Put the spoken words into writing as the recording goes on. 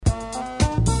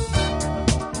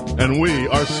And we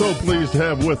are so pleased to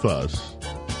have with us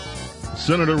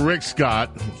Senator Rick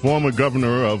Scott, former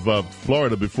governor of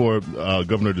Florida before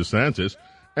Governor DeSantis.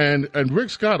 And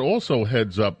Rick Scott also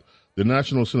heads up the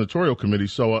National Senatorial Committee.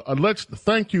 So let's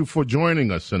thank you for joining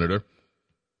us, Senator.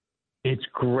 It's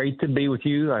great to be with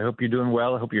you. I hope you're doing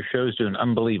well. I hope your show's doing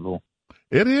unbelievable.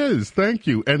 It is. Thank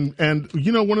you. And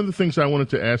you know, one of the things I wanted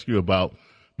to ask you about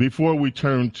before we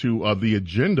turn to the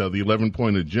agenda, the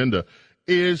 11-point agenda,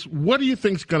 is what do you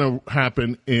think is going to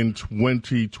happen in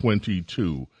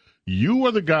 2022? You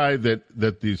are the guy that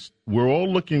we're all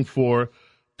looking for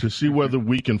to see whether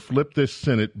we can flip this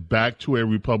Senate back to a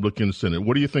Republican Senate.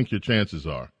 What do you think your chances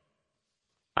are?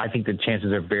 I think the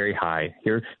chances are very high.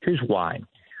 Here's why.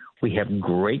 We have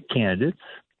great candidates,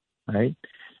 right?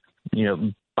 You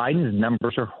know, Biden's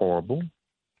numbers are horrible.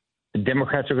 The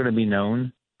Democrats are going to be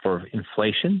known for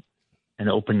inflation, an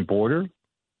open border,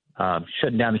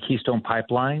 shutting down the Keystone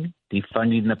Pipeline,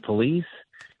 defunding the police,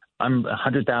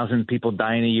 100,000 people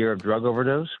dying a year of drug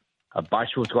overdose, a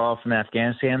botched withdrawal from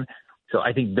Afghanistan. So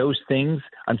I think those things,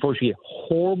 unfortunately,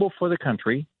 horrible for the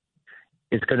country.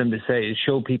 It's going to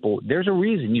show people there's a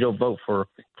reason you don't vote for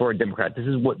a Democrat. This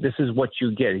is what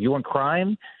you get. You want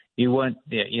crime, you want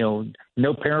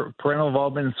no parental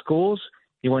involvement in schools,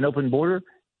 you want open border,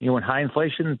 you want high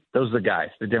inflation. Those are the guys,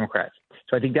 the Democrats.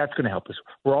 So I think that's going to help us.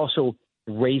 We're also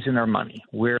raising our money.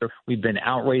 We've been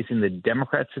outraising the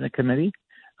Democrats in the committee.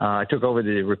 I took over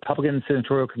the Republican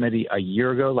Senatorial Committee a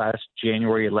year ago, last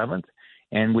January 11th,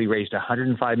 and we raised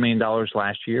 $105 million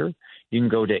last year. You can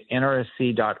go to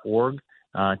nrsc.org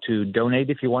to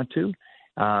donate if you want to.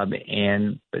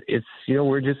 And it's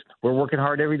we're working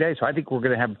hard every day. So I think we're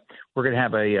going to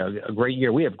have a great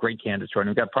year. We have great candidates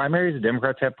running. We've got primaries. The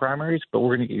Democrats have primaries, but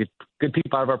we're going to get good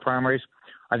people out of our primaries.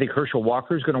 I think Herschel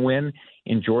Walker is going to win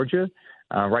in Georgia.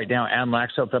 Right now, Adam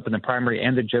Laxalt's up in the primary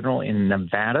and the general in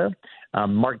Nevada.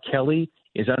 Mark Kelly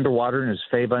is underwater in his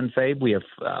fave-unfave. We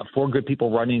have 4 good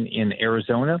people running in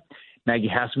Arizona. Maggie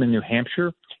Hasselman in New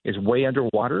Hampshire is way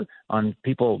underwater on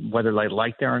people, whether they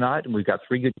like there or not. And we've got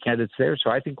 3 good candidates there. So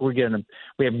I think we have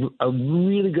a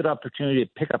really good opportunity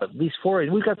to pick up at least 4.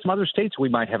 And we've got some other states we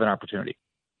might have an opportunity.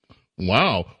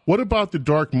 Wow. What about the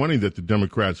dark money that the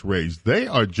Democrats raised? They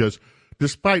are just,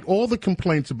 despite all the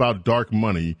complaints about dark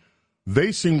money,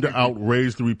 they seem to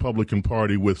outraise the Republican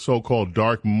Party with so-called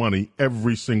dark money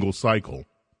every single cycle.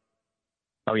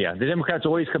 Oh yeah, the Democrats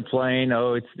always complain.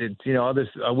 Oh, it's all this.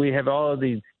 We have all of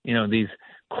these these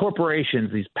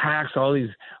corporations, these PACs,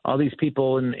 all these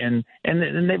people, and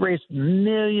they raised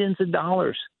millions of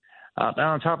dollars. And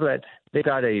on top of that, they've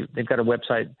got a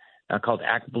website called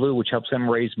Act Blue, which helps them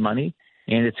raise money.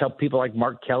 And it's helped people like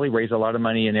Mark Kelly raise a lot of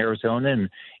money in Arizona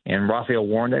and Raphael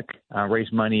Warnock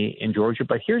raise money in Georgia.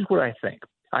 But here's what I think.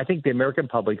 I think the American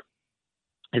public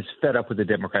is fed up with the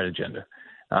Democrat agenda.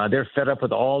 They're fed up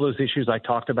with all those issues I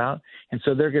talked about. And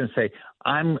so they're going to say,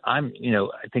 I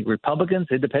think Republicans,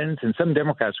 independents, and some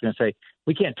Democrats are going to say,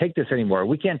 we can't take this anymore.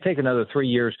 We can't take another 3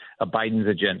 years of Biden's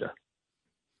agenda.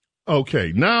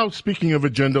 Okay. Now, speaking of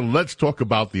agenda, let's talk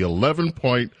about the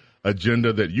 11-point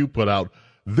agenda that you put out.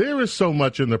 There is so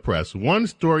much in the press. One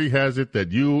story has it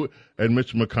that you and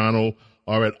Mitch McConnell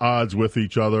are at odds with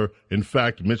each other. In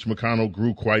fact, Mitch McConnell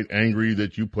grew quite angry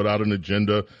that you put out an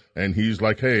agenda, and he's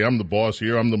like, hey, I'm the boss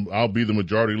here. I'll be the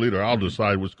majority leader. I'll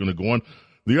decide what's going to go on.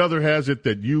 The other has it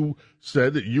that you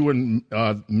said that you and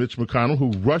Mitch McConnell, who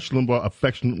Rush Limbaugh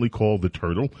affectionately called the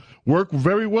Turtle, work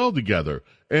very well together.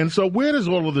 And so where does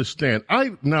all of this stand?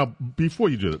 Now, before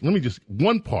you do that, let me just,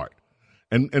 one part,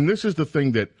 and this is the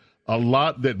thing that a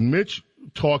lot that Mitch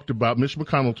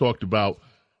McConnell talked about,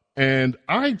 and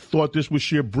I thought this was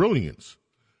sheer brilliance.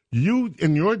 You,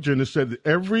 in your agenda, said that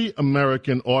every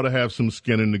American ought to have some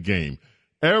skin in the game.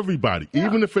 Everybody,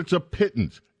 even if it's a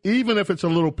pittance, even if it's a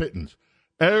little pittance,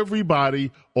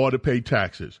 everybody ought to pay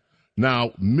taxes.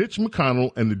 Now, Mitch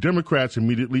McConnell and the Democrats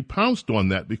immediately pounced on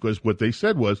that because what they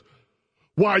said was,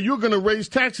 why, you're going to raise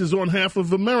taxes on half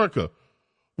of America.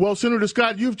 Well, Senator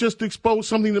Scott, you've just exposed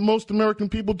something that most American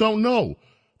people don't know,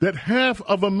 that half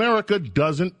of America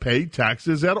doesn't pay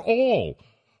taxes at all.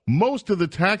 Most of the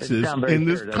taxes in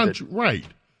this country, right.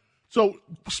 So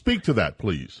speak to that,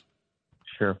 please.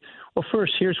 Sure. Well,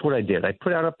 first, here's what I did. I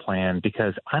put out a plan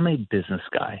because I'm a business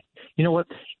guy. You know what?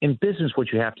 In business, what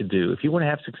you have to do, if you want to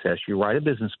have success, you write a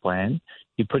business plan,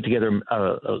 you put together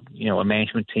a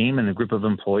management team and a group of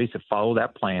employees to follow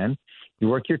that plan. You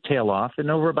work your tail off,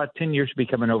 and over about 10 years, you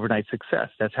become an overnight success.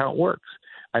 That's how it works.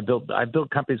 I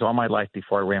built companies all my life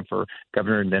before I ran for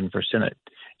governor and then for Senate.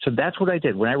 So that's what I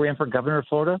did. When I ran for governor of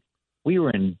Florida, we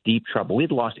were in deep trouble. We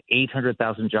had lost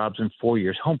 800,000 jobs in 4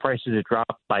 years. Home prices had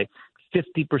dropped by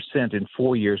 50% in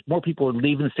 4 years. More people are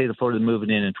leaving the state of Florida than moving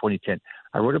in 2010.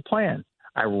 I wrote a plan.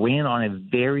 I ran on a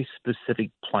very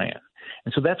specific plan.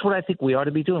 And so that's what I think we ought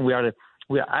to be doing.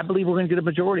 I believe we're going to get a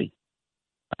majority.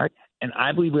 All right? And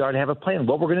I believe we ought to have a plan,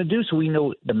 what we're going to do so we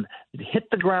know hit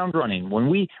the ground running. When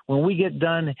we get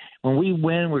done, when we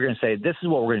win, we're going to say, this is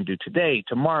what we're going to do today,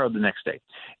 tomorrow, the next day.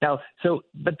 Now,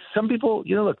 but some people,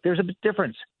 look, there's a bit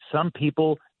difference. Some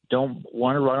people don't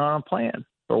want to run on a plan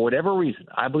for whatever reason.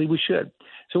 I believe we should.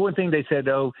 So one thing they said,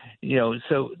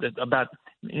 about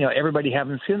everybody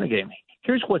having skin in the game.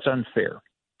 Here's what's unfair.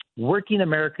 Working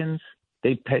Americans,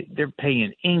 they're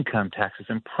paying income taxes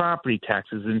and property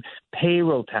taxes and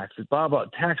payroll taxes, blah, blah,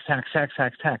 tax.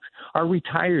 Our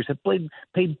retirees have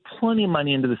paid plenty of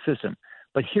money into the system.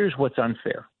 But here's what's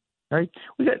unfair, right?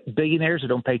 We got billionaires that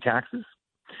don't pay taxes.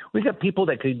 We got people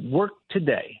that could work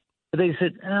today, but they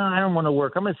said, I don't want to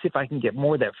work. I'm going to see if I can get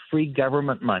more of that free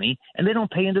government money, and they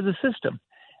don't pay into the system.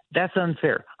 That's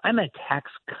unfair. I'm a tax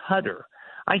cutter.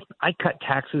 I cut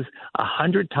taxes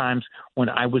 100 times when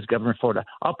I was governor of Florida.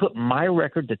 I'll put my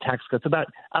record to tax cuts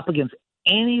up against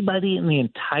anybody in the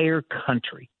entire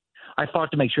country. I fought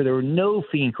to make sure there were no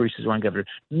fee increases when I'm governor,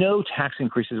 no tax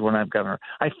increases when I'm governor.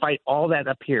 I fight all that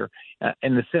up here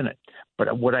in the Senate.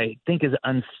 But what I think is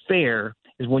unfair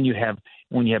is when you have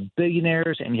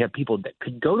billionaires and you have people that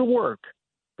could go to work,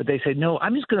 but they say, no,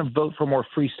 I'm just going to vote for more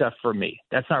free stuff for me.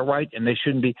 That's not right, and they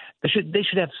shouldn't be. They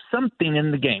should have something in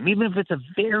the game, even if it's a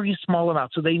very small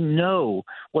amount, so they know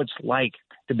what it's like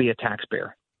to be a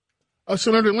taxpayer.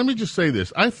 Senator, let me just say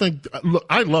this.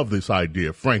 I love this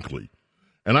idea, frankly,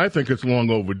 and I think it's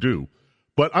long overdue.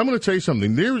 But I'm going to tell you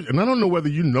something. And I don't know whether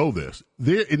you know this.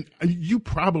 You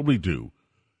probably do.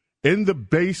 In the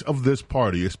base of this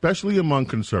party, especially among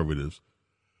conservatives,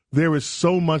 there is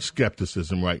so much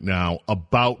skepticism right now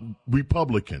about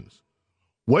Republicans.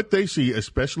 What they see,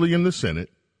 especially in the Senate,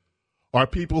 are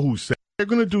people who say they're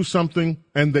going to do something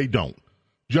and they don't.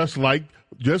 Just like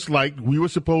we were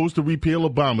supposed to repeal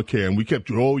Obamacare and we kept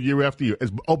year after year.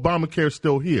 Is Obamacare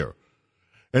still here?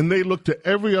 And they look to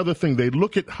every other thing. They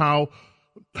look at how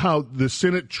the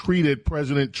Senate treated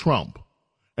President Trump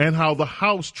and how the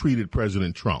House treated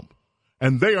President Trump.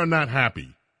 And they are not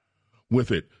happy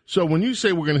with it. So when you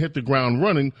say we're going to hit the ground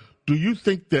running, do you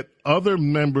think that other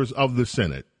members of the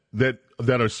Senate that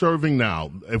are serving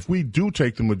now, if we do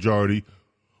take the majority,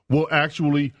 will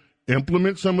actually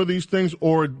implement some of these things,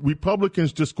 or are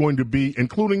Republicans just going to be,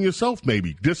 including yourself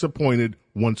maybe, disappointed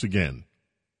once again?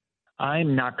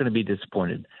 I'm not going to be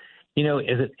disappointed. We all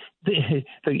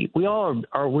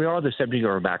are the subject of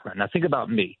our background. Now think about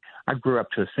me. I grew up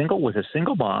with a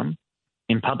single mom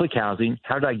in public housing.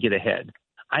 How did I get ahead?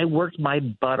 I worked my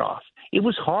butt off. It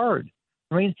was hard.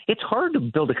 I mean, it's hard to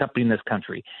build a company in this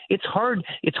country. It's hard,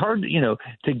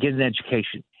 to get an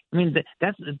education. I mean,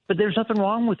 but there's nothing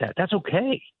wrong with that. That's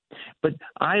okay. But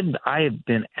I have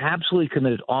been absolutely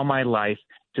committed all my life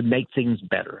to make things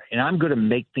better, and I'm going to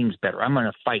make things better. I'm going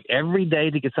to fight every day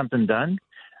to get something done.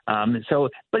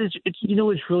 But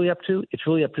it's really up to? It's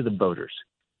really up to the voters.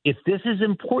 If this is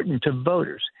important to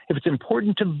voters, if it's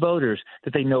important to voters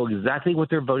that they know exactly what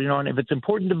they're voting on, if it's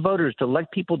important to voters to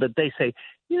elect people that they say,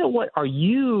 you know what, are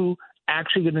you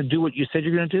actually going to do what you said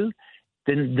you're going to do?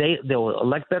 Then they'll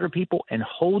elect better people and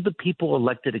hold the people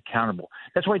elected accountable.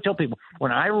 That's why I tell people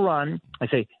when I run, I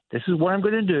say, this is what I'm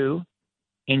going to do,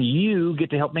 and you get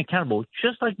to help me accountable,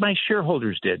 just like my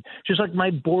shareholders did, just like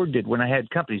my board did when I had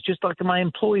companies, just like my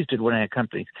employees did when I had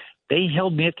companies. They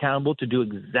held me accountable to do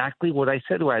exactly what I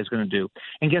said I was going to do.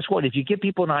 And guess what? If you give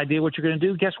people an idea what you're going to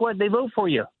do, guess what? They vote for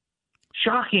you.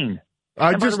 Shocking.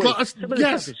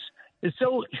 Yes. It's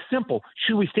so simple.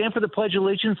 Should we stand for the Pledge of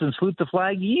Allegiance and salute the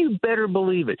flag? You better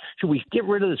believe it. Should we get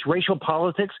rid of this racial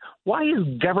politics? Why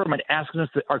is government asking us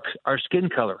our skin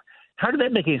color? How did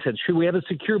that make any sense? Should we have a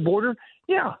secure border?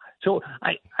 Yeah. So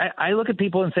I look at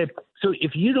people and say, so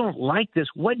if you don't like this,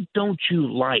 what don't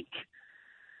you like?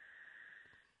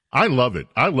 I love it.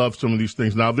 I love some of these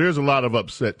things. Now, there's a lot of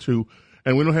upset, too,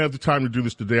 and we don't have the time to do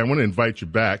this today. I want to invite you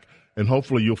back, and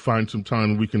hopefully you'll find some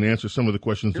time and we can answer some of the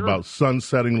questions about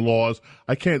sunsetting laws.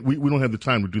 We don't have the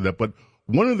time to do that, but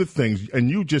one of the things, and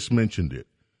you just mentioned it,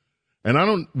 and I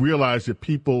don't realize that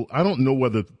I don't know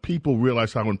whether people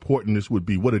realize how important this would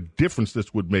be, what a difference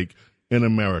this would make in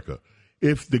America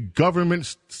if the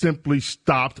government simply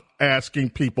stopped asking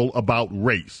people about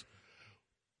race.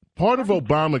 Part of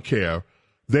Obamacare,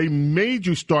 they made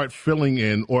you start filling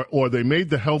in, or they made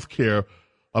the healthcare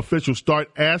officials start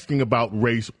asking about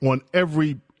race on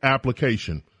every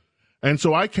application. And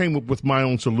so I came up with my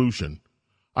own solution.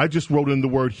 I just wrote in the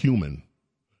word human,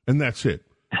 and that's it.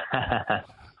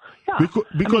 Yeah.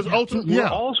 Because ultimately,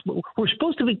 we're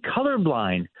supposed to be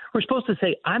colorblind. We're supposed to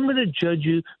say, I'm going to judge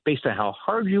you based on how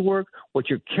hard you work, what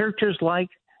your character's like,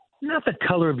 not the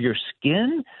color of your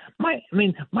skin. My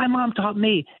mom taught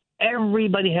me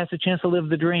everybody has a chance to live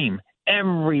the dream.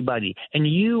 Everybody. And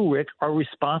you, Rick, are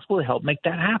responsible to help make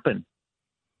that happen.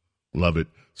 Love it.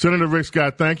 Senator Rick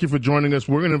Scott, thank you for joining us.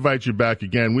 We're going to invite you back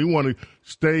again. We want to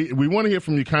hear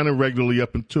from you kind of regularly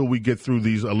up until we get through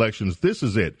these elections. This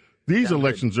is it. These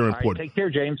elections are important. Right, take care,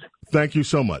 James. Thank you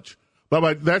so much.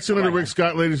 Bye-bye. That's Senator Rick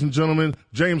Scott, ladies and gentlemen.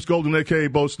 James Golden, a.k.a.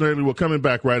 Bo Snerdley. We're coming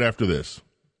back right after this.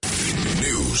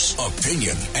 News,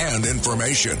 opinion, and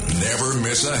information. Never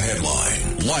miss a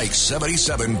headline. Like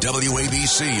 77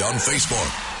 WABC on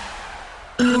Facebook.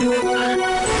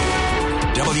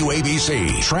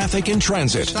 WABC Traffic and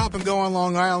Transit. Stop and go on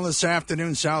Long Island this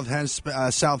afternoon. South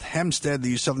Hempstead,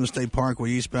 the Southern State Parkway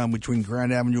eastbound between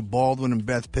Grand Avenue, Baldwin, and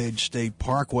Bethpage State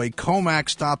Parkway. Comac,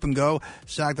 stop and go.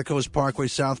 South the Coast Parkway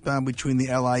southbound between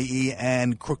the LIE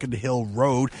and Crooked Hill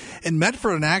Road. In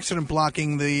Medford, an accident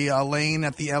blocking the lane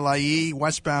at the LIE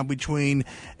westbound between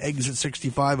Exit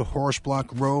 65, Horse Block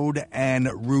Road, and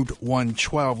Route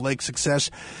 112. Lake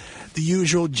Success. The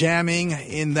usual jamming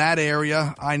in that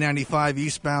area, I-95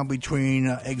 eastbound between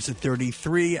exit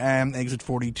 33 and exit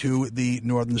 42, the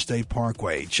Northern State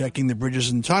Parkway. Checking the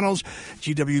bridges and tunnels,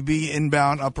 GWB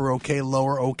inbound, upper OK,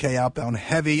 lower OK, outbound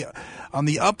heavy. On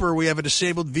the upper, we have a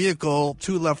disabled vehicle,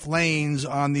 2 left lanes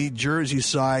on the Jersey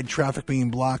side, traffic being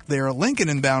blocked there. Lincoln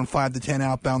inbound 5 to 10,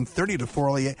 outbound 30 to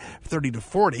 40.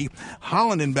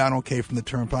 Holland inbound okay from the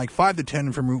Turnpike, 5 to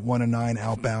 10 from Route 1 and 9,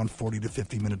 outbound 40 to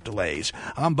 50-minute delays.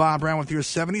 I'm Bob Brown with your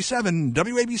 77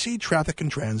 WABC Traffic and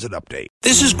Transit Update.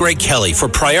 This is Greg Kelly for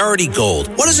Priority Gold.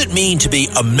 What does it mean to be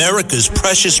America's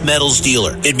precious metals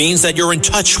dealer? It means that you're in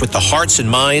touch with the hearts and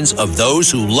minds of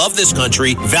those who love this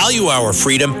country, value our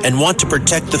freedom, and want to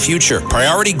protect the future.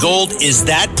 Priority Gold is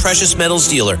that precious metals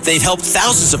dealer. They've helped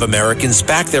thousands of Americans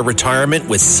back their retirement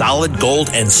with solid gold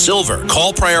and silver.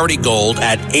 Call Priority Gold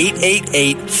at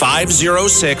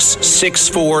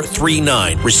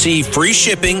 888-506-6439. Receive free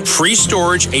shipping, free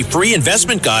storage, a free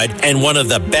investment guide, and one of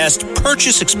the best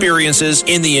purchase experiences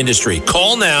in the industry.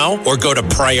 Call now or go to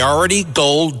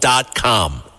PriorityGold.com.